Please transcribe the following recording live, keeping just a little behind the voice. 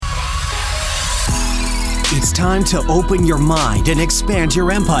It's time to open your mind and expand your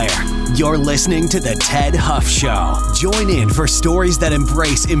empire. You're listening to The Ted Huff Show. Join in for stories that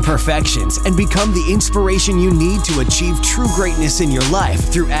embrace imperfections and become the inspiration you need to achieve true greatness in your life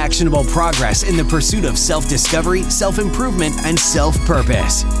through actionable progress in the pursuit of self-discovery, self-improvement, and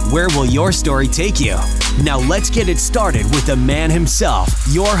self-purpose. Where will your story take you? Now let's get it started with the man himself,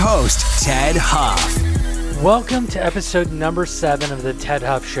 your host, Ted Huff. Welcome to episode number 7 of the Ted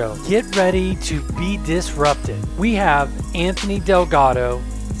Huff Show. Get ready to be disrupted. We have Anthony Delgado,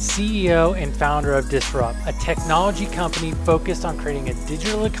 CEO and founder of Disrupt, a technology company focused on creating a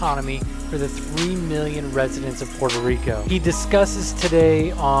digital economy for the 3 million residents of Puerto Rico. He discusses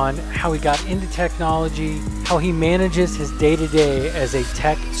today on how he got into technology, how he manages his day-to-day as a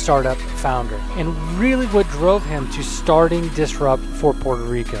tech startup founder, and really what drove him to starting Disrupt for Puerto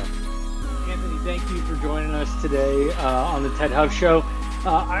Rico. Thank you for joining us today on the Ted Huff Show.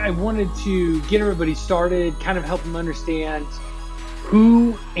 I wanted to get everybody started, kind of help them understand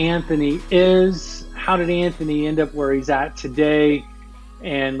who Anthony is, how did Anthony end up where he's at today,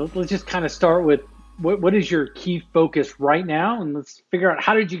 and let's just kind of start with what is your key focus right now, and let's figure out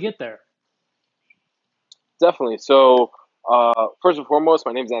how did you get there? Definitely. So first and foremost,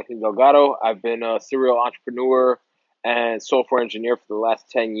 my name is Anthony Delgado. I've been a serial entrepreneur and software engineer for the last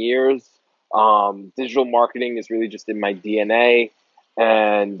 10 years. Digital marketing is really just in my DNA.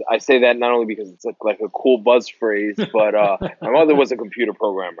 And I say that not only because it's like a cool buzz phrase, but my mother was a computer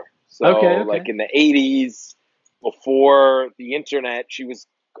programmer. So like in the 80s, before the internet, she was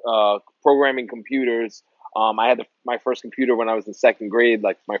programming computers. I had my first computer when I was in second grade,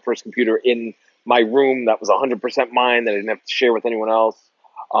 like my first computer in my room that was 100% mine that I didn't have to share with anyone else.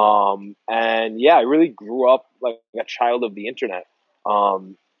 And yeah, I really grew up like a child of the internet.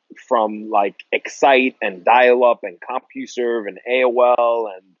 From like Excite and dial-up and CompuServe and AOL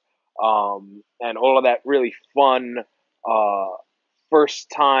and all of that really fun first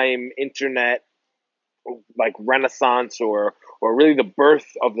time internet like renaissance or really the birth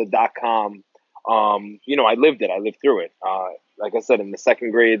of the .com. I lived it. I lived through it. Like I said, in the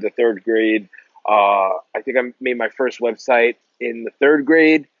second grade, the third grade, I think I made my first website in the third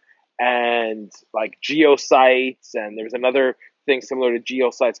grade, and like GeoSites, and there was another thing similar to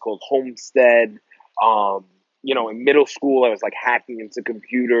GeoSites called Homestead. In middle school, I was like hacking into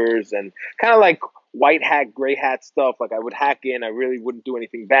computers and kind of like white hat, gray hat stuff. Like I would hack in, I really wouldn't do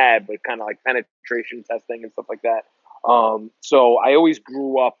anything bad, but kind of like penetration testing and stuff like that. So I always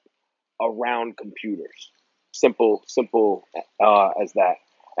grew up around computers. Simple as that.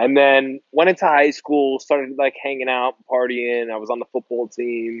 And then went into high school, started like hanging out, partying. I was on the football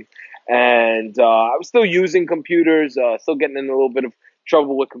team, and I was still using computers, still getting in a little bit of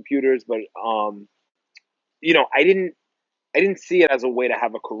trouble with computers. But I didn't see it as a way to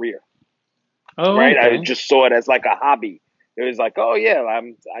have a career. Oh, right. Okay. I just saw it as like a hobby. It was like, oh yeah,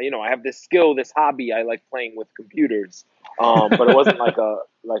 I have this skill, this hobby. I like playing with computers, but it wasn't like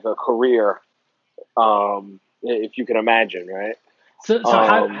a career, if you can imagine, right? So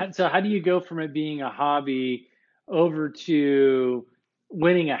how do you go from it being a hobby over to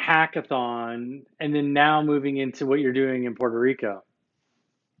winning a hackathon and then now moving into what you're doing in Puerto Rico?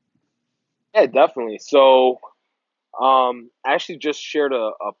 Yeah, definitely. So I actually just shared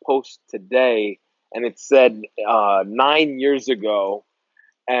a post today, and it said 9 years ago,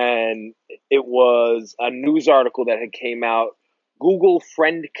 and it was a news article that had came out. Google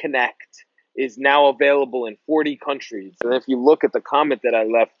Friend Connect is now available in 40 countries. And if you look at the comment that I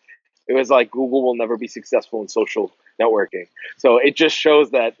left, it was like Google will never be successful in social networking. So it just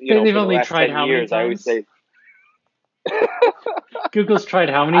shows that, They've for the only last tried 10 how many years, I always times? say Google's tried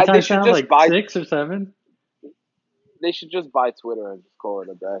how many they times should now? just Like buy 6 or 7? they should just buy Twitter and just call it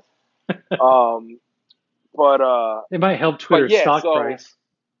a day. But It might help Twitter's yeah, stock so price.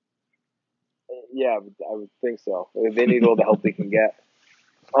 yeah, I would think so. They need all the help they can get.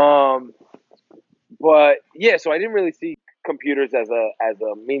 But yeah, so I didn't really see computers as a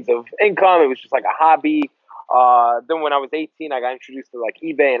means of income. It was just like a hobby. Then when I was 18, I got introduced to like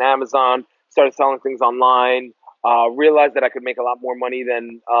eBay and Amazon, started selling things online, realized that I could make a lot more money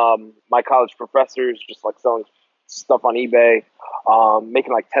than my college professors, just like selling stuff on eBay,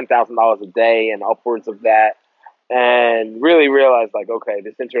 making like $10,000 a day and upwards of that. And really realized like, okay,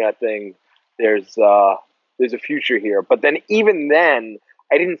 this internet thing, there's a future here. But then even then,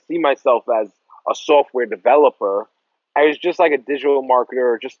 I didn't see myself as a software developer. I was just like a digital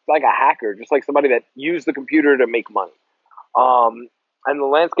marketer, just like a hacker, just like somebody that used the computer to make money. And the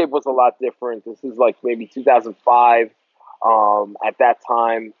landscape was a lot different. This is like maybe 2005 at that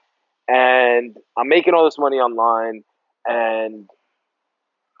time. And I'm making all this money online, and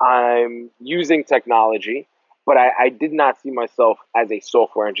I'm using technology, but I did not see myself as a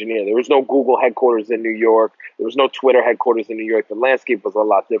software engineer. There was no Google headquarters in New York. There was no Twitter headquarters in New York. The landscape was a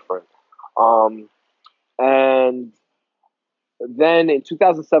lot different. Um, and then in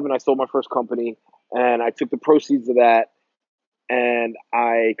 2007, I sold my first company, and I took the proceeds of that and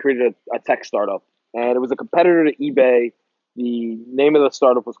I created a tech startup. And it was a competitor to eBay. The name of the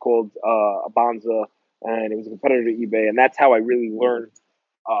startup was called Abanza, and it was a competitor to eBay. And that's how I really learned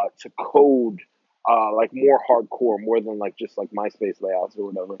to code like more hardcore, more than like just like MySpace layouts or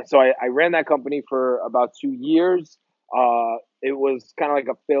whatever. So I ran that company for about 2 years. It was kind of like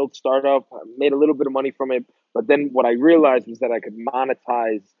a failed startup. I made a little bit of money from it, but then what I realized was that I could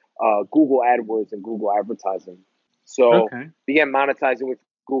monetize Google AdWords and Google advertising. So Okay. began monetizing with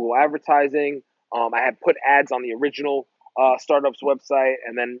Google advertising. I had put ads on the original startup's website,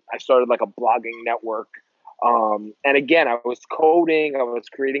 and then I started like a blogging network. And again, I was coding, I was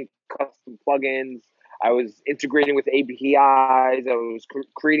creating custom plugins, I was integrating with APIs, I was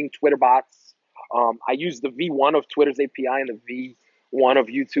creating Twitter bots. I used the V1 of Twitter's API and the V1 of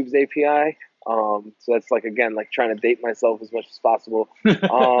YouTube's API. So that's like, again, like trying to date myself as much as possible.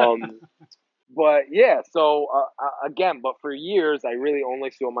 Um, but yeah, so again, but for years, I really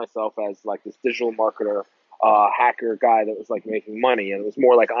only saw myself as like this digital marketer, hacker guy that was like making money, and it was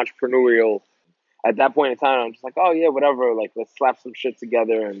more like entrepreneurial. At that point in time, I'm just like, oh yeah, whatever. Like, let's slap some shit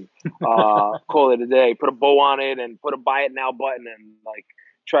together and call it a day. Put a bow on it and put a buy it now button and like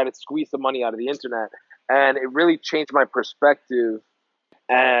try to squeeze some money out of the internet. And it really changed my perspective.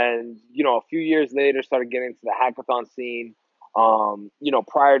 And a few years later, started getting into the hackathon scene.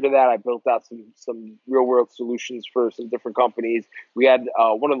 Prior to that, I built out some real world solutions for some different companies. We had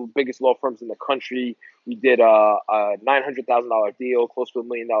one of the biggest law firms in the country. We did a $900,000 deal, close to $1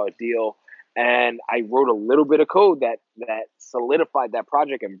 million deal, and I wrote a little bit of code that solidified that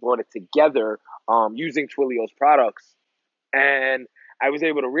project and brought it together using Twilio's products. And I was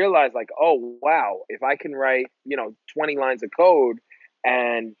able to realize, like, oh wow, if I can write 20 lines of code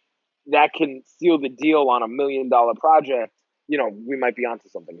and that can seal the deal on $1 million project, we might be onto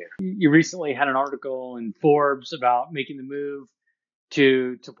something here. You recently had an article in Forbes about making the move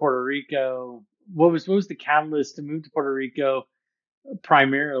to Puerto Rico. What was the catalyst to move to Puerto Rico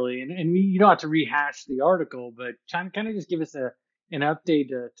primarily? And you don't have to rehash the article, but kind of just give us an update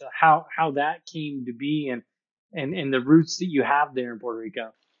to how that came to be and the roots that you have there in Puerto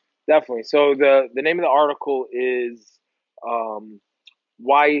Rico. Definitely. So the name of the article is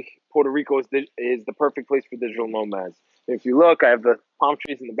why Puerto Rico is the perfect place for digital nomads. If you look, I have the palm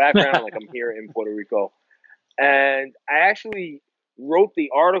trees in the background, like I'm here in Puerto Rico. And I actually wrote the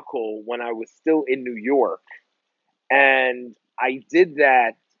article when I was still in New York. And I did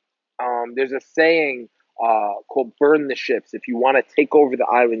that. There's a saying called burn the ships. If you want to take over the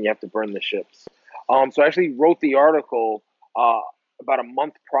island, you have to burn the ships. So I actually wrote the article about a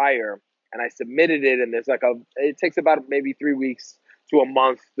month prior, and I submitted it. And it takes about maybe 3 weeks to a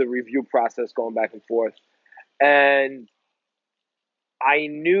month, the review process going back and forth. And I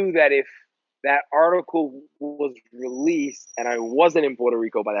knew that if that article was released and I wasn't in Puerto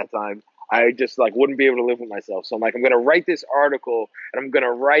Rico by that time, I just like wouldn't be able to live with myself. So I'm like, I'm going to write this article and I'm going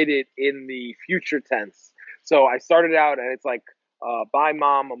to write it in the future tense. So I started out and it's like, bye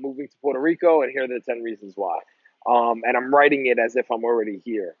mom, I'm moving to Puerto Rico and here are the 10 reasons why. And I'm writing it as if I'm already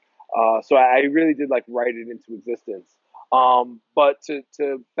here. So I really did like write it into existence. But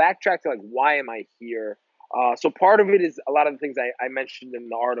to backtrack to like, why am I here? So part of it is a lot of the things I mentioned in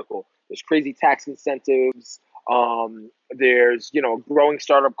the article. There's crazy tax incentives. There's growing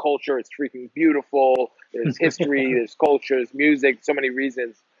startup culture. It's freaking beautiful. There's history. There's culture. There's music. So many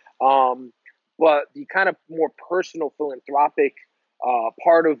reasons. But the kind of more personal philanthropic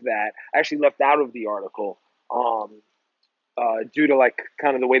part of that I actually left out of the article due to like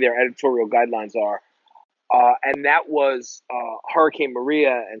kind of the way their editorial guidelines are. And that was Hurricane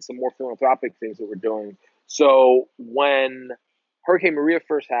Maria and some more philanthropic things that we're doing. So when Hurricane Maria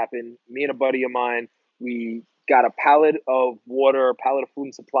first happened, me and a buddy of mine, we got a pallet of water, a pallet of food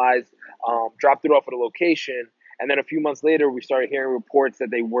and supplies, dropped it off at a location. And then a few months later, we started hearing reports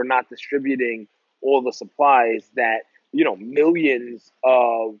that they were not distributing all the supplies that, millions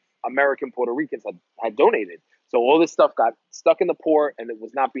of American Puerto Ricans had donated. So all this stuff got stuck in the port and it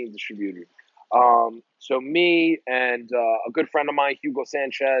was not being distributed. So me and a good friend of mine, Hugo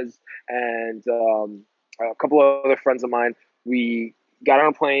Sanchez, and a couple of other friends of mine, we got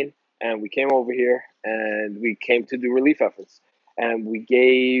on a plane and we came over here and we came to do relief efforts. And we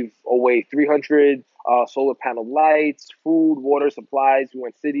gave away 300 solar panel lights, food, water, supplies. We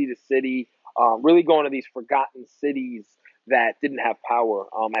went city to city, really going to these forgotten cities that didn't have power.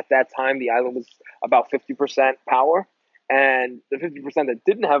 At that time, the island was about 50% power, and the 50% that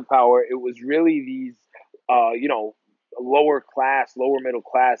didn't have power, it was really these, you know, lower class, lower middle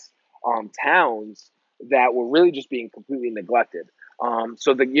class towns that were really just being completely neglected.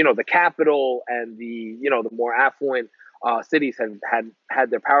 So the the capital and the more affluent cities had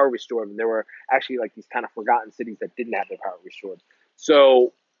their power restored, and there were actually like these kind of forgotten cities that didn't have their power restored.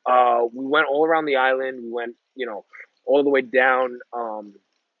 So we went all around the island. We went all the way down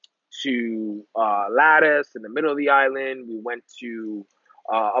to Lattice in the middle of the island. We went to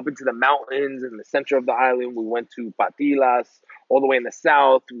up into the mountains in the center of the island. We went to Patilas all the way in the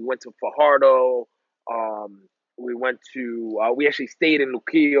south. We went to Fajardo. Um, we went to we actually stayed in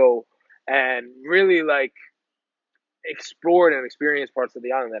Luquillo and really like explored and experienced parts of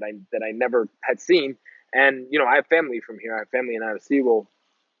the island that I never had seen. And I have family from here. I have family in Arecibo,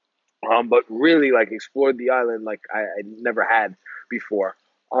 but really like explored the island like I never had before.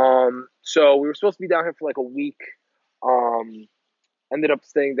 So we were supposed to be down here for like a week. Um, Ended up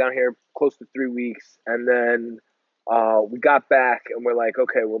staying down here close to 3 weeks, and then we got back and we're like,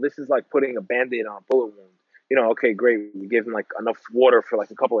 okay, well, this is like putting a band-aid on a bullet wound. Okay, great. We gave him like enough water for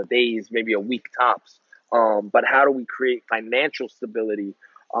like a couple of days, maybe a week tops. But how do we create financial stability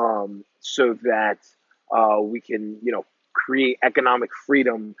so that we can, create economic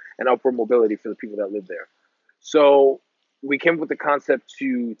freedom and upward mobility for the people that live there? So we came up with the concept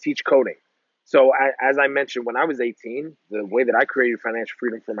to teach coding. So as I mentioned, when I was 18, the way that I created financial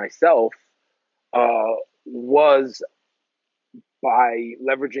freedom for myself was by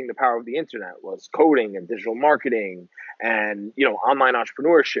leveraging the power of the internet, was coding and digital marketing and online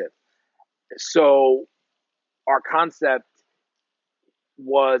entrepreneurship. So our concept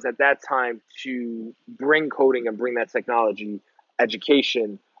was at that time to bring coding and bring that technology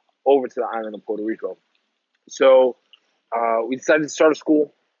education over to the island of Puerto Rico. So we decided to start a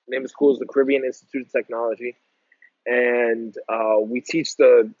school. The name of the school is the Caribbean Institute of Technology, and we teach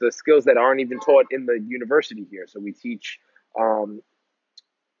the skills that aren't even taught in the university here. So we teach um,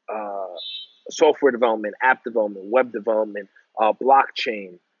 uh, software development, app development, web development,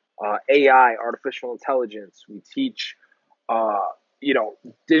 blockchain, AI, artificial intelligence. We teach, uh,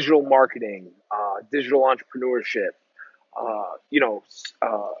 digital marketing, digital entrepreneurship. Uh, you know,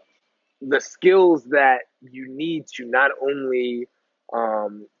 uh, the skills that you need to not only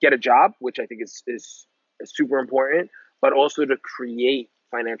get a job, which I think is super important, but also to create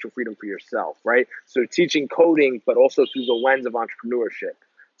financial freedom for yourself, right? So teaching coding, but also through the lens of entrepreneurship.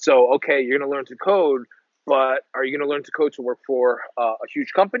 So, okay, you're going to learn to code, but are you going to learn to code to work for a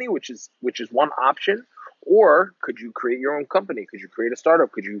huge company, which is one option, or could you create your own company? Could you create a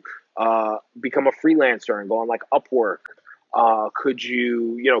startup? Could you become a freelancer and go on like Upwork? Could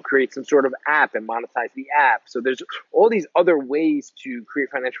you create some sort of app and monetize the app? So there's all these other ways to create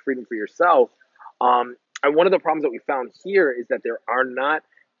financial freedom for yourself. And one of the problems that we found here is that there are not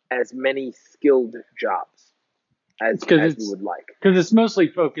as many skilled jobs as we It's would like. because it's mostly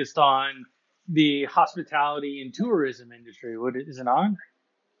focused on the hospitality and tourism industry. What is it on?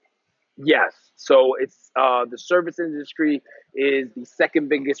 Yes. So it's the service industry is the second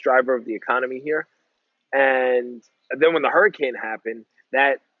biggest driver of the economy here. And then when the hurricane happened,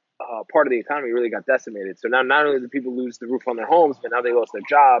 that part of the economy really got decimated. So now not only did people lose the roof on their homes, but now they lost their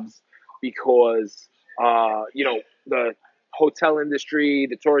jobs because the hotel industry,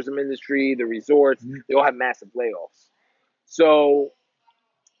 the tourism industry, the resorts, they all have massive layoffs. So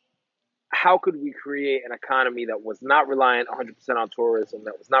how could we create an economy that was not reliant 100% on tourism,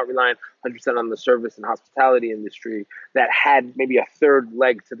 that was not reliant 100% on the service and hospitality industry, that had maybe a third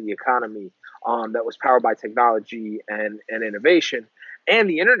leg to the economy, that was powered by technology and innovation? And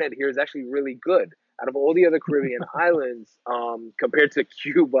the internet here is actually really good. Out of all the other Caribbean islands, compared to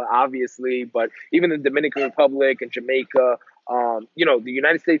Cuba, obviously, but even the Dominican Republic and Jamaica, the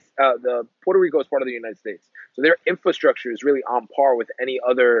United States, the Puerto Rico is part of the United States. So their infrastructure is really on par with any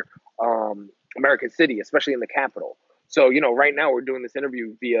other American city, especially in the capital. So, right now we're doing this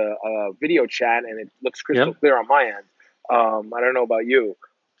interview via video chat, and it looks crystal Yep. clear on my end. I don't know about you,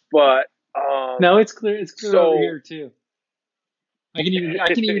 but No, it's clear. It's clear over so, here too. I can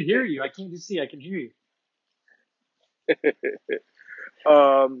even hear you. I can't just see. I can hear you.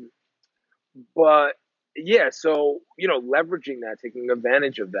 um, but yeah, so leveraging that, taking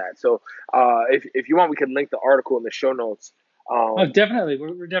advantage of that. So, if you want, we can link the article in the show notes. Oh, Um, definitely.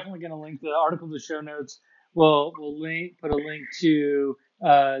 We're definitely going to link the article in the show notes. We'll put a link to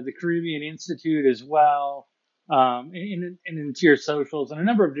the Caribbean Institute as well, and into your socials and a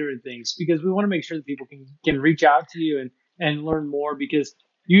number of different things because we want to make sure that people can reach out to you and learn more because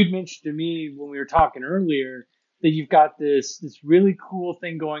you'd mentioned to me when we were talking earlier that you've got this really cool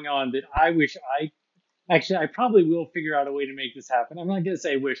thing going on that I wish I probably will figure out a way to make this happen. I'm not going to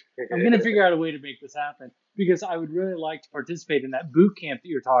say wish. I'm going to figure out a way to make this happen because I would really like to participate in that boot camp that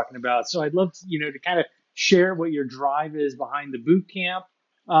you're talking about. So I'd love to, to kind of share what your drive is behind the boot camp.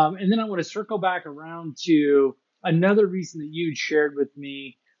 And then I want to circle back around to another reason that you'd shared with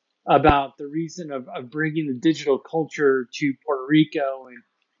me about the reason of bringing the digital culture to Puerto Rico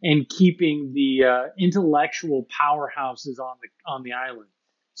and keeping the intellectual powerhouses on the island.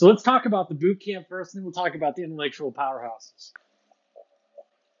 So let's talk about the boot camp first, and then we'll talk about the intellectual powerhouses.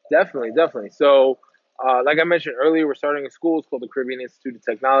 Definitely, definitely. So, like I mentioned earlier, we're starting a school. It's called the Caribbean Institute of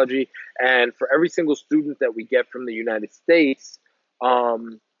Technology. And for every single student that we get from the United States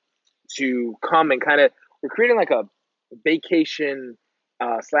to come and we're creating like a vacation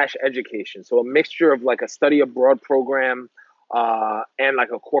slash education. So a mixture of like a study abroad program and like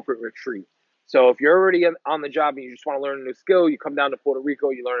a corporate retreat. So if you're already on the job and you just want to learn a new skill, you come down to Puerto Rico,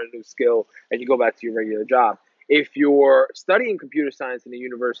 you learn a new skill, and you go back to your regular job. If you're studying computer science in a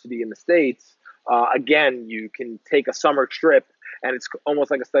university in the States, again, you can take a summer trip, and it's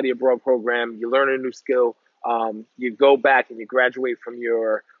almost like a study abroad program. You learn a new skill, you go back and you graduate from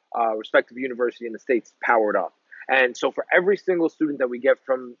your respective university in the States powered up. And so for every single student that we get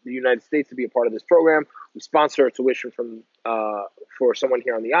from the United States to be a part of this program, we sponsor a tuition for someone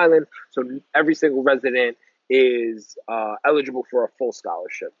here on the island. So every single resident is eligible for a full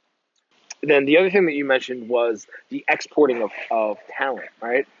scholarship. Then the other thing that you mentioned was the exporting of talent,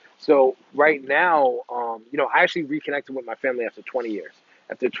 right? So right now, I actually reconnected with my family after 20 years.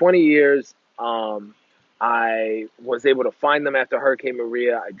 After 20 years, I was able to find them after Hurricane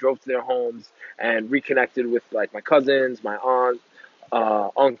Maria. I drove to their homes and reconnected with like my cousins, my aunt,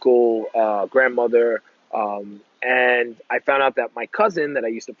 uncle, grandmother. And I found out that my cousin that I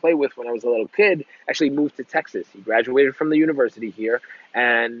used to play with when I was a little kid actually moved to Texas. He graduated from the university here,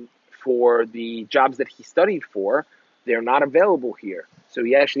 and for the jobs that he studied for, they're not available here. So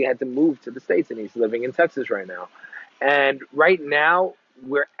he actually had to move to the States, and he's living in Texas right now. And right now,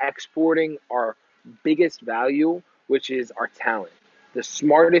 we're exporting our biggest value, which is our talent. The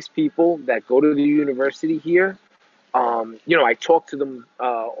smartest people that go to the university here, I talk to them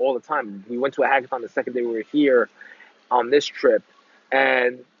all the time. We went to a hackathon the second day we were here on this trip,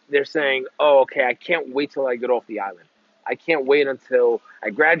 and they're saying, oh, okay, I can't wait till I get off the island. I can't wait until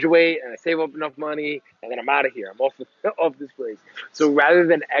I graduate and I save up enough money, and then I'm out of here. I'm off this place. So rather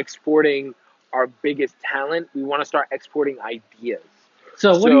than exporting our biggest talent, we want to start exporting ideas.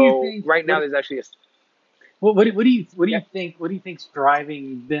 So what do you think? Right now, there's actually what do you think? What do you think's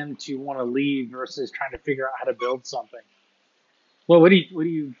driving them to want to leave versus trying to figure out how to build something? Well,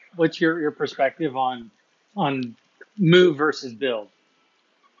 what's your perspective on move versus build?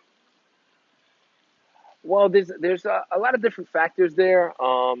 Well, there's a lot of different factors there.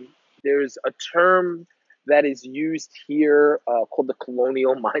 There's a term that is used here called the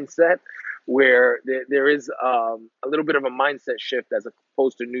colonial mindset, where there is a little bit of a mindset shift as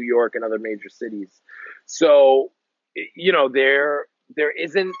opposed to New York and other major cities. So, there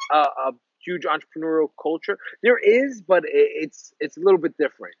isn't a huge entrepreneurial culture. There is, but it's a little bit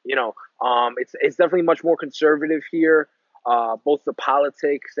different. It's definitely much more conservative here, both the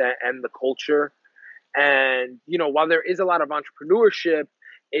politics and the culture. And, while there is a lot of entrepreneurship,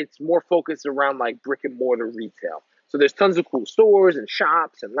 it's more focused around like brick and mortar retail. So there's tons of cool stores and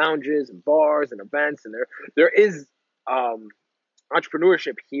shops and lounges and bars and events. And there is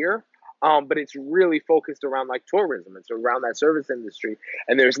entrepreneurship here, but it's really focused around like tourism. It's around that service industry.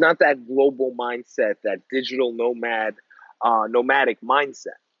 And there's not that global mindset, that digital nomadic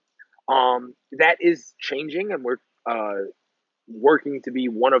mindset. That is changing, and we're working to be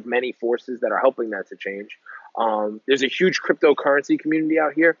one of many forces that are helping that to change. There's a huge cryptocurrency community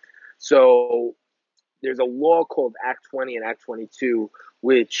out here. So there's a law called Act 20 and Act 22,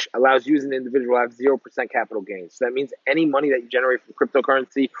 which allows you as an individual to have 0% capital gains. So that means any money that you generate from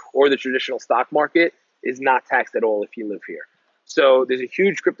cryptocurrency or the traditional stock market is not taxed at all if you live here. So there's a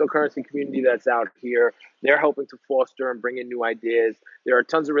huge cryptocurrency community that's out here. They're helping to foster and bring in new ideas. There are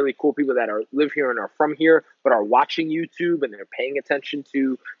tons of really cool people that live here and are from here, but are watching YouTube, and they're paying attention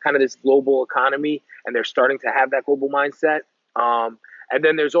to kind of this global economy, and they're starting to have that global mindset. And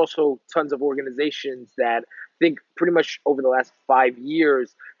then there's also tons of organizations that I think pretty much over the last 5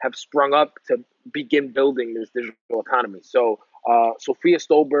 years have sprung up to begin building this digital economy. So Sophia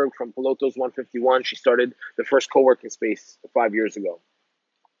Stolberg from Pilotos 151, she started the first co-working space 5 years ago.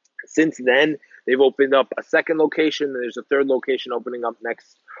 Since then, they've opened up a second location. And there's a third location opening up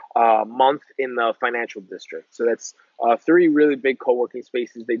next month in the financial district. So that's three really big co-working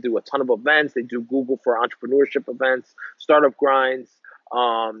spaces. They do a ton of events. They do Google for entrepreneurship events, startup grinds,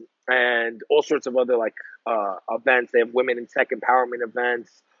 and all sorts of other events. They have women in tech empowerment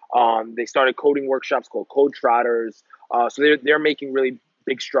events. They started coding workshops called Code Trotters. So they're making really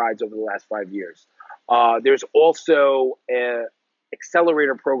big strides over the last 5 years. There's also an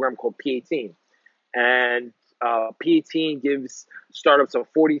accelerator program called P18, and P18 gives startups a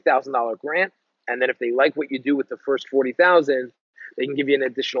 $40,000 grant, and then if they like what you do with the first 40,000, they can give you an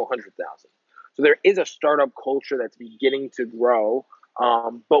additional 100,000. So there is a startup culture that's beginning to grow,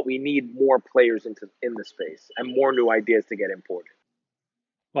 but we need more players in the space and more new ideas to get imported.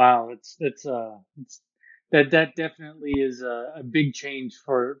 Wow, it's that definitely is a big change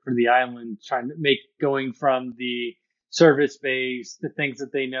for the island, trying to going from the service base, the things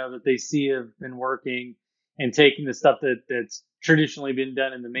that they know that they see have been working, and taking the stuff that's traditionally been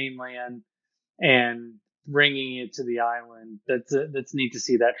done in the mainland and bringing it to the island. That's neat to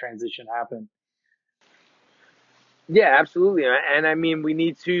see that transition happen. Yeah, absolutely. And I mean, we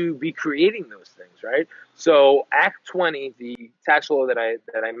need to be creating those things, right? So Act 20, the tax law that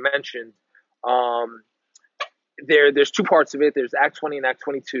I mentioned, um, there's two parts of it. There's Act 20 and Act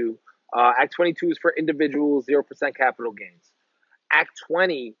 22. Act 22 is for individuals, 0% capital gains. Act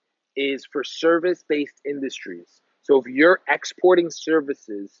 20 is for service-based industries. So if you're exporting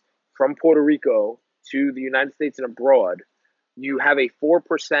services from Puerto Rico to the United States and abroad, you have a 4%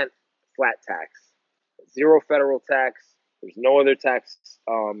 flat tax, zero federal tax. There's no other tax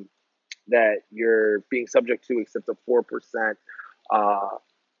that you're being subject to except a 4%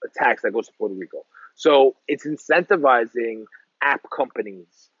 tax that goes to Puerto Rico. So it's incentivizing app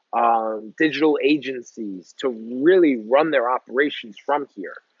companies, digital agencies to really run their operations from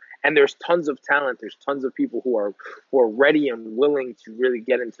here. And there's tons of talent. There's tons of people who are ready and willing to really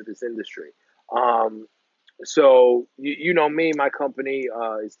get into this industry. So you know me, my company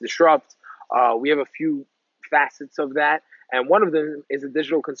is Disrupt. We have a few facets of that, and one of them is a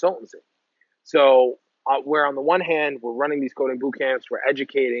digital consultancy. So where on the one hand we're running these coding boot camps, we're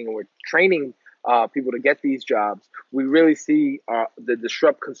educating and we're training people to get these jobs, we really see the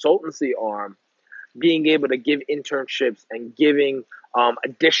Disrupt consultancy arm being able to give internships and giving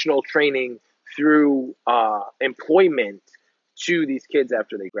additional training through employment to these kids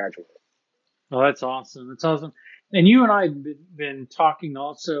after they graduate. Oh, that's awesome. That's awesome. And you and I have been talking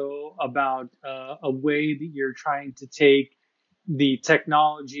also about a way that you're trying to take the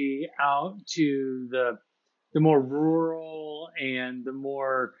technology out to the more rural and the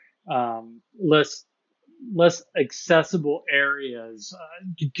more less accessible areas.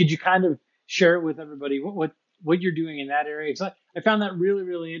 Could you kind of share it with everybody what you're doing in that area? Because I found that really,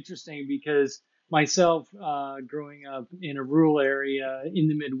 really interesting, because myself, growing up in a rural area in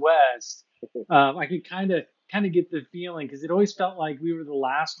the Midwest, I could kind of get the feeling, because it always felt like we were the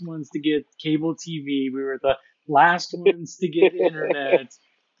last ones to get cable TV. We were the last ones to get internet.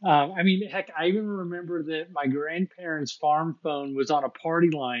 I mean, heck, I even remember that my grandparents' farm phone was on a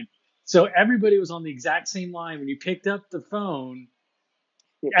party line. So everybody was on the exact same line. When you picked up the phone,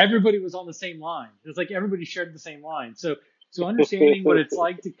 everybody was on the same line. It was like everybody shared the same line. So understanding what it's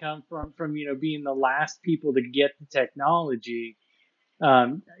like to come from being the last people to get the technology,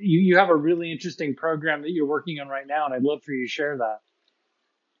 you have a really interesting program that you're working on right now, and I'd love for you to share that.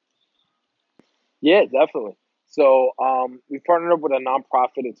 Yeah, definitely. So we partnered up with a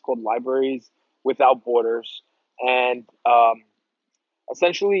nonprofit. It's called Libraries Without Borders, and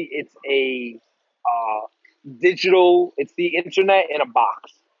essentially it's a digital. It's the internet in a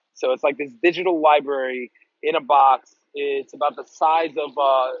box. So it's like this digital library in a box. It's about the size of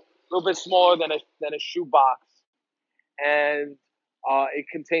a little bit smaller than a shoebox, and it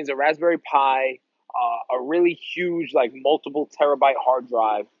contains a Raspberry Pi, a really huge, like multiple terabyte hard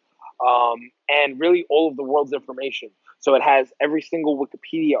drive, and really all of the world's information. So it has every single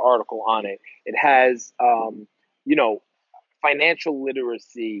Wikipedia article on it. It has, financial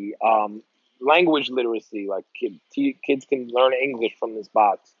literacy, language literacy, like kids can learn English from this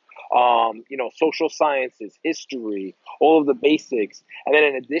box. Social sciences, history, all of the basics. And then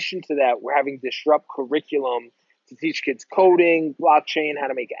in addition to that, we're having Disrupt curriculum to teach kids coding, blockchain, how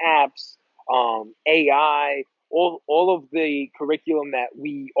to make apps, AI, all of the curriculum that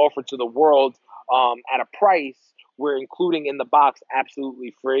we offer to the world at a price we're including in the box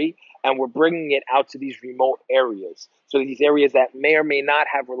absolutely free, and we're bringing it out to these remote areas. So these areas that may or may not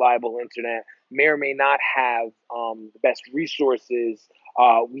have reliable internet, may or may not have the best resources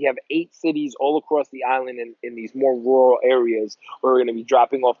We have 8 cities all across the island in these more rural areas where we're going to be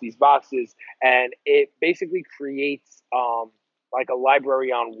dropping off these boxes. And it basically creates like a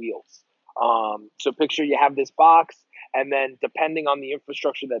library on wheels. So picture you have this box, and then depending on the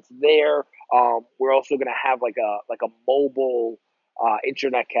infrastructure that's there, we're also going to have like a mobile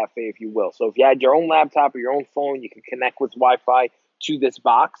internet cafe, if you will. So if you had your own laptop or your own phone, you can connect with Wi-Fi to this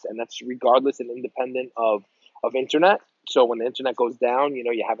box, and that's regardless and independent of internet. So when the internet goes down,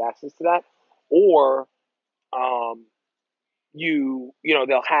 you have access to that. Or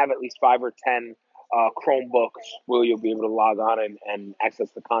they'll have at least 5 or 10 Chromebooks where you'll be able to log on and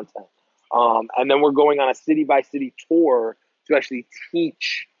access the content. And then we're going on a city by city tour to actually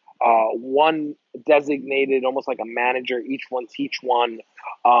teach one designated, almost like a manager, each one teach one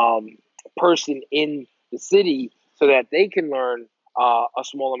person in the city so that they can learn a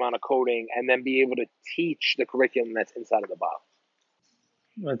small amount of coding and then be able to teach the curriculum that's inside of the box.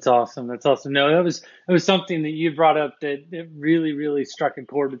 That's awesome. That's awesome. No, that was something that you brought up that really, really struck a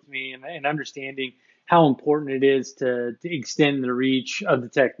chord with me, and understanding how important it is to extend the reach of the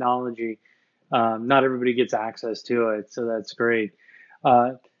technology. Not everybody gets access to it, so that's great.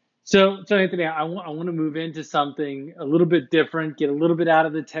 So Anthony, I want to move into something a little bit different, get a little bit out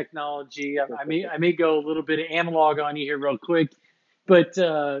of the technology. I may go a little bit of analog on you here real quick, but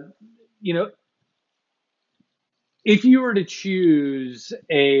if you were to choose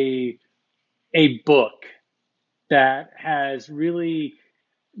a book that has really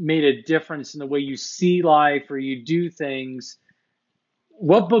made a difference in the way you see life or you do things,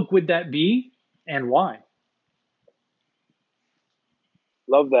 what book would that be and why?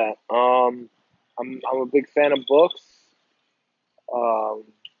 Love that. I'm a big fan of books.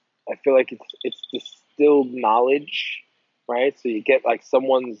 I feel like it's distilled knowledge, right? So you get like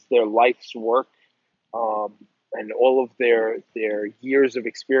their life's work, and all of their years of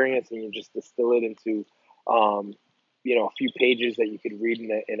experience, and you just distill it into a few pages that you could read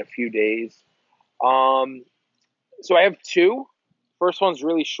in a few days. So I have 2. First one's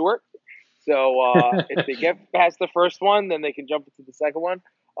really short. So if they get past the first one, then they can jump into the second one.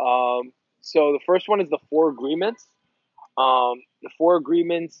 So the first one is the 4 Agreements. The 4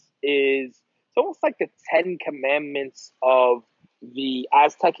 Agreements it's almost like the 10 Commandments of the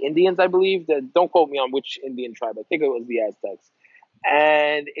Aztec Indians, I believe. Don't quote me on which Indian tribe. I think it was the Aztecs.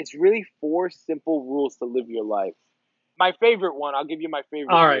 And it's really 4 simple rules to live your life. My favorite one, I'll give you my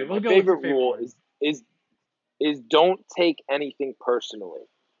favorite. All right, we'll go with your favorite rule one. is don't take anything personally,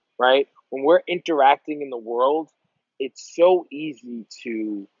 right? When we're interacting in the world, it's so easy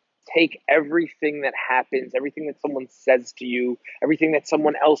to take everything that happens, everything that someone says to you, everything that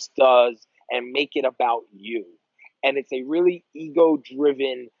someone else does, and make it about you. And it's a really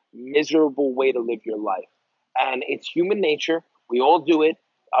ego-driven, miserable way to live your life. And it's human nature. We all do it.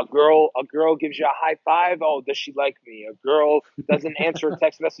 A girl gives you a high five. Oh, does she like me? A girl doesn't answer a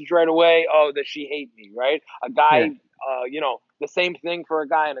text message right away. Oh, does she hate me? Right? A guy, the same thing for a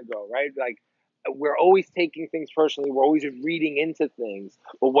guy and a girl, right? Like, we're always taking things personally. We're always reading into things.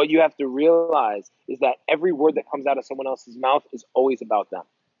 But what you have to realize is that every word that comes out of someone else's mouth is always about them.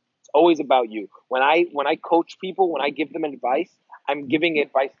 It's always about you. When I coach people, when I give them advice, I'm giving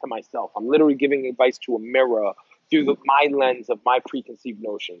advice to myself. I'm literally giving advice to a mirror through my lens of my preconceived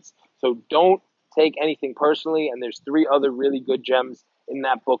notions. So don't take anything personally. And there's 3 other really good gems in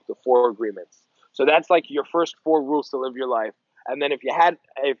that book, the 4 Agreements. So that's like your first 4 rules to live your life. And then if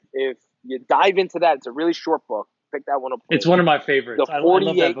you dive into that, it's a really short book. Pick that one up. It's one of my favorites. I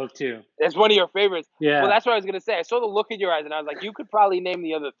love that book too. It's one of your favorites. Yeah. Well, that's what I was going to say. I saw the look in your eyes, and I was like, you could probably name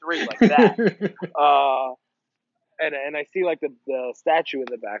the other 3 like that. And I see like the statue in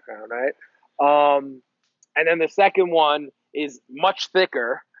the background, right? And then the second one is much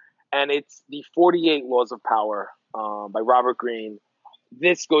thicker, and it's the 48 Laws of Power by Robert Greene.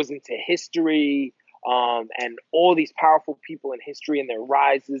 This goes into history, and all these powerful people in history and their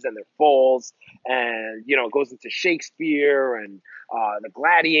rises and their falls. And, it goes into Shakespeare and the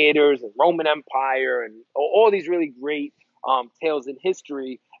gladiators and Roman Empire and all these really great tales in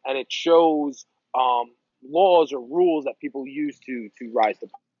history. And it shows laws or rules that people use to rise to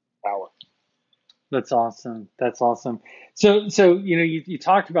power. That's awesome. That's awesome. So you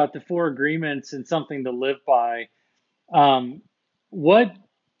talked about the 4 Agreements and something to live by.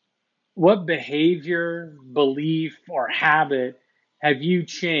 What behavior, belief, or habit have you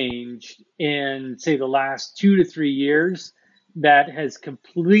changed in, say, the last 2 to 3 years that has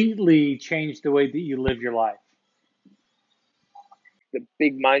completely changed the way that you live your life? The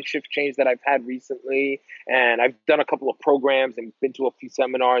big mind shift change that I've had recently, and I've done a couple of programs and been to a few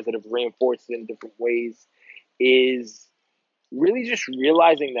seminars that have reinforced it in different ways, is really just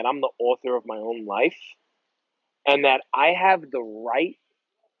realizing that I'm the author of my own life and that I have the right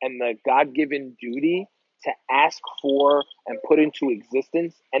and the God-given duty to ask for and put into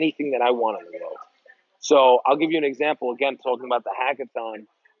existence anything that I want in the world. So I'll give you an example. Again, talking about the hackathon,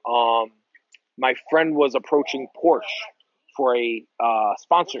 my friend was approaching Porsche for a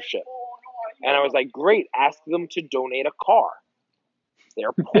sponsorship. And I was like, great, ask them to donate a car.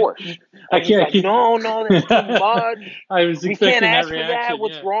 They're Porsche. And he's like, no, that's too much. I was We can't expecting that ask for reaction. that.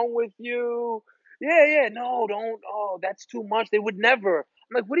 What's wrong with you? Yeah, no, don't. Oh, that's too much. They would never.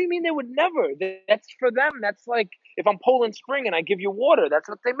 I'm like, what do you mean they would never? That's for them. That's like if I'm Poland Spring and I give you water. That's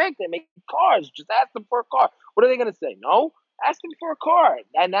what they make. They make cars. Just ask them for a car. What are they going to say? No? Ask them for a car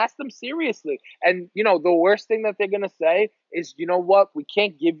and ask them seriously. And, the worst thing that they're going to say is, you know what? We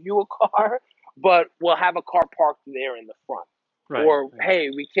can't give you a car, but we'll have a car parked there in the front. Right. Or, hey,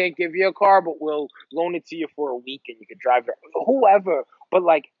 we can't give you a car, but we'll loan it to you for a week and you can drive it. Whoever. But,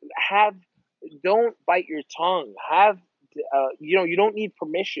 don't bite your tongue. You don't need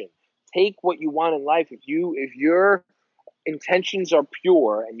permission. Take what you want in life. If your intentions are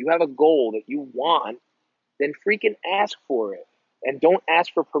pure and you have a goal that you want, then freaking ask for it. And don't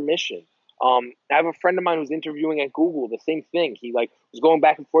ask for permission. I have a friend of mine who's interviewing at Google, the same thing. He was going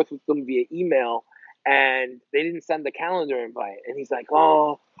back and forth with them via email, and they didn't send the calendar invite. And he's like,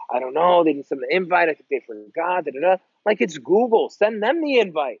 oh, I don't know. They didn't send the invite. I think they forgot. Like, it's Google. Send them the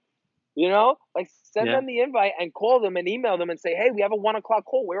invite. Send them the invite and call them and email them and say, hey, we have a 1:00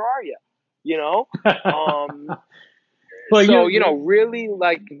 call. Where are you? Well, so, really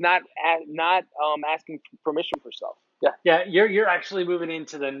not asking permission for stuff. Yeah. Yeah. You're actually moving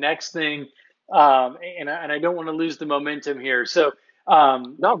into the next thing. And I don't want to lose the momentum here. So,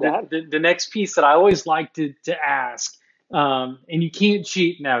 the next piece that I always like to ask, and you can't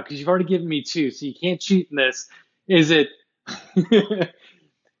cheat now because you've already given me two, so you can't cheat in this. Is it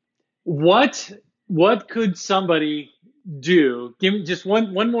what could somebody do? Give me just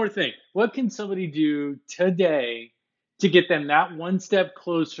one more thing. What can somebody do today to get them that one step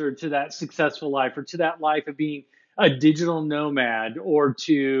closer to that successful life, or to that life of being a digital nomad, or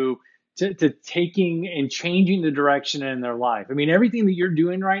to taking and changing the direction in their life? I mean, everything that you're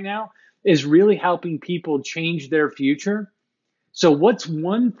doing right now is really helping people change their future. So what's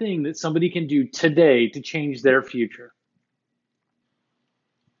one thing that somebody can do today to change their future?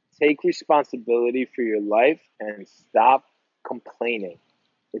 Take responsibility for your life and stop complaining.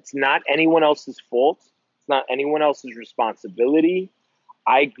 It's not anyone else's fault. It's not anyone else's responsibility.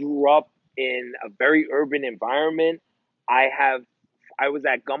 I grew up in a very urban environment. I was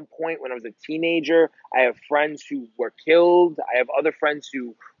at gunpoint when I was a teenager. I have friends who were killed. I have other friends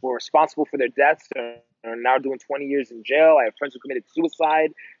who were responsible for their deaths and are now doing 20 years in jail. I have friends who committed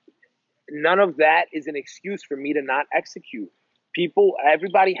suicide. None of that is an excuse for me to not execute.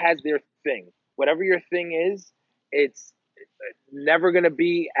 Everybody has their thing. Whatever your thing is, it's never going to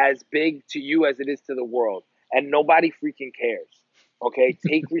be as big to you as it is to the world. And nobody freaking cares. Okay?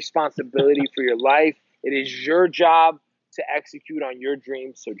 Take responsibility for your life. It is your job to execute on your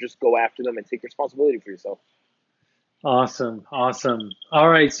dreams. So just go after them and take responsibility for yourself. Awesome. All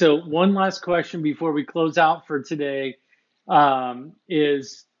right. So one last question before we close out for today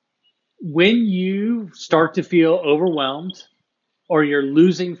is, when you start to feel overwhelmed or you're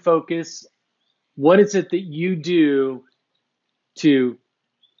losing focus, what is it that you do to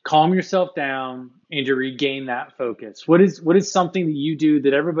calm yourself down and to regain that focus? What is something that you do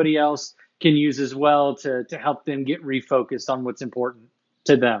that everybody else can use as well to help them get refocused on what's important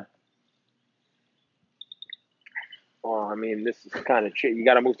to them? Well, I mean, this is kind of you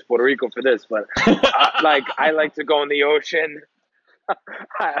got to move to Puerto Rico for this, but I like to go in the ocean.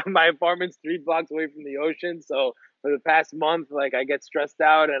 My apartment's 3 blocks away from the ocean, so for the past month, I get stressed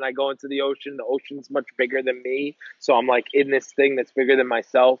out and I go into the ocean. The ocean's much bigger than me, so I'm in this thing that's bigger than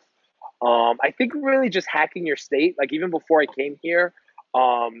myself. I think really just hacking your state. Even before I came here,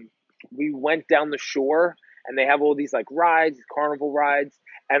 we went down the shore and they have all these rides, carnival rides,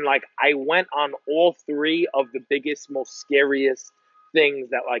 and I went on all 3 of the biggest, most scariest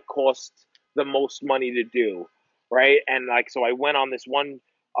things that cost the most money to do. Right. And so I went on this one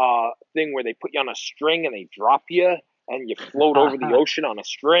thing where they put you on a string and they drop you and you float over the ocean on a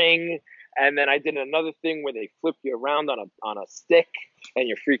string. And then I did another thing where they flip you around on a stick and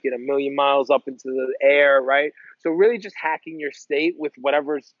you're freaking a million miles up into the air. Right. So really just hacking your state with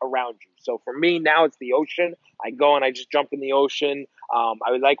whatever's around you. So for me now it's the ocean. I go and I just jump in the ocean. I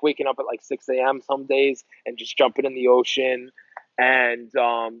would waking up at 6 a.m. some days and just jumping in the ocean. And,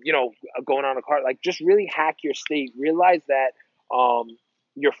 going on a car, just really hack your state. Realize that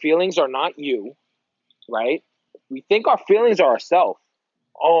your feelings are not you, right? we think our feelings are ourselves.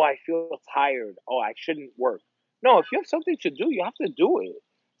 Oh, I feel tired. Oh, I shouldn't work. No, if you have something to do, you have to do it.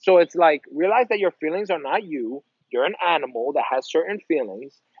 So it's like, realize that your feelings are not you. You're an animal that has certain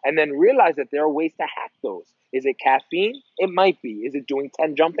feelings. And then realize that there are ways to hack those. Is it caffeine? It might be. Is it doing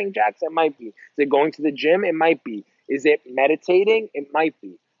 10 jumping jacks? It might be. Is it going to the gym? It might be. Is it meditating? It might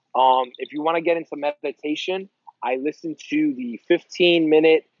be. If you want to get into meditation, I listened to the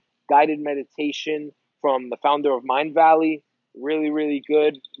 15-minute guided meditation from the founder of Mind Valley. Really, really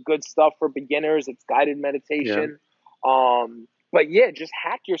good stuff for beginners. It's guided meditation. Yeah. But yeah, just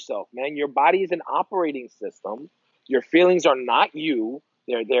hack yourself, man. Your body is an operating system. Your feelings are not you.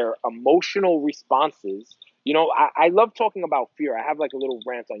 They're emotional responses. You know, I love talking about fear. I have like a little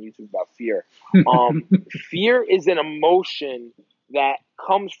rant on YouTube about fear. Fear is an emotion that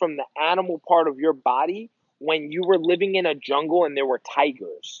comes from the animal part of your body when you were living in a jungle and there were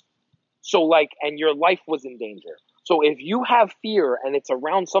tigers. So like, and your life was in danger. So if you have fear and it's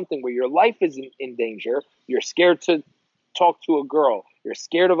around something where your life is in danger, you're scared to talk to a girl, you're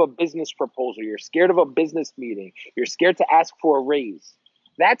scared of a business proposal, you're scared of a business meeting, you're scared to ask for a raise.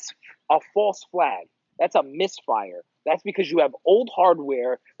 That's a false flag. That's a misfire. That's because you have old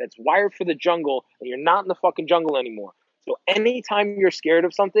hardware that's wired for the jungle and you're not in the fucking jungle anymore. So anytime you're scared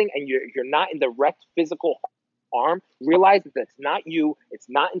of something and you're not in direct physical harm, realize that that's not you, it's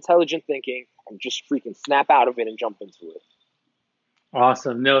not intelligent thinking, and just freaking snap out of it and jump into it.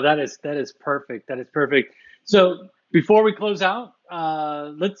 Awesome. No, that is perfect. That is perfect. So before we close out,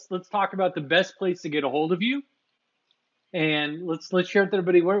 let's talk about the best place to get a hold of you. And let's share with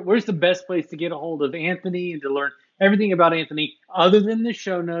everybody where's the best place to get a hold of Anthony and to learn everything about Anthony other than the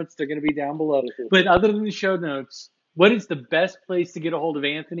show notes. They're going to be down below. But other than the show notes, what is the best place to get a hold of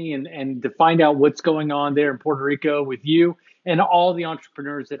Anthony and to find out what's going on there in Puerto Rico with you and all the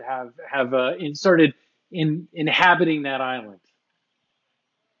entrepreneurs that have started inhabiting that island?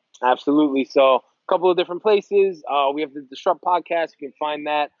 Absolutely. So a couple of different places. We have the Disrupt podcast. You can find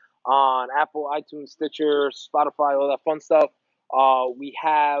that on Apple, iTunes, Stitcher, Spotify, all that fun stuff. We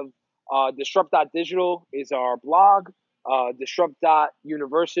have Disrupt.digital is our blog.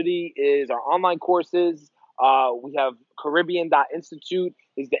 Disrupt.university is our online courses. We have Caribbean.institute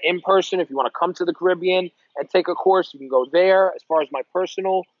is the in-person. If you want to come to the Caribbean and take a course, you can go there. As far as my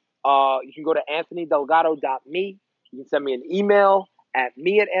personal, you can go to anthonydelgado.me. You can send me an email at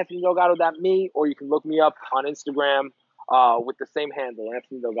me@anthonydelgado.me, or you can look me up on Instagram with the same handle,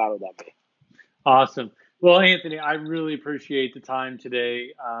 anthonydelgado.me. Awesome. Well, Anthony, I really appreciate the time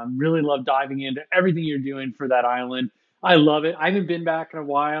today. Really love diving into everything you're doing for that island. I love it. I haven't been back in a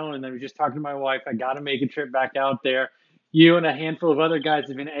while, and I was just talking to my wife. I got to make a trip back out there. You and a handful of other guys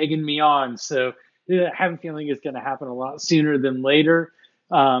have been egging me on, so I have a feeling it's going to happen a lot sooner than later.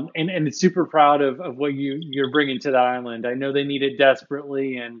 And it's super proud of what you're bringing to that island. I know they need it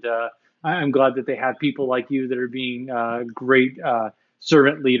desperately, and I'm glad that they have people like you that are being great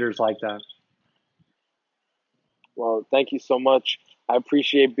servant leaders like that. Well, thank you so much. I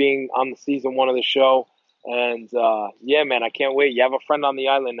appreciate being on the season 1 of the show. And yeah, man, I can't wait. You have a friend on the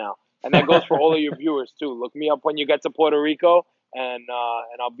island now. And that goes for all of your viewers, too. Look me up when you get to Puerto Rico, and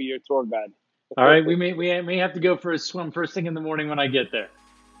I'll be your tour guide. All right, we may have to go for a swim first thing in the morning when I get there.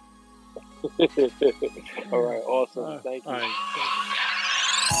 All right, awesome. Thank you. All right.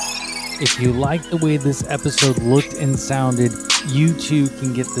 If you like the way this episode looked and sounded, you too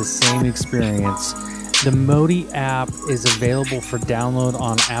can get the same experience. The Moti app is available for download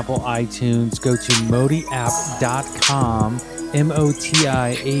on Apple iTunes. Go to motiapp.com,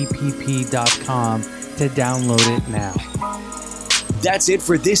 motiapp.com to download it now. That's it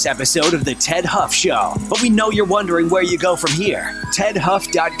for this episode of The Ted Huff Show. But we know you're wondering where you go from here.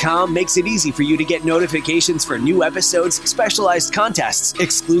 TedHuff.com makes it easy for you to get notifications for new episodes, specialized contests,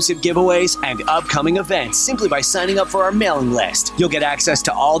 exclusive giveaways, and upcoming events simply by signing up for our mailing list. You'll get access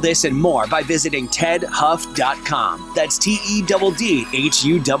to all this and more by visiting TedHuff.com. That's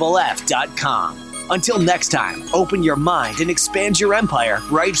TEDDHUFF.com. Until next time, open your mind and expand your empire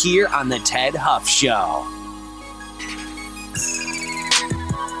right here on The Ted Huff Show.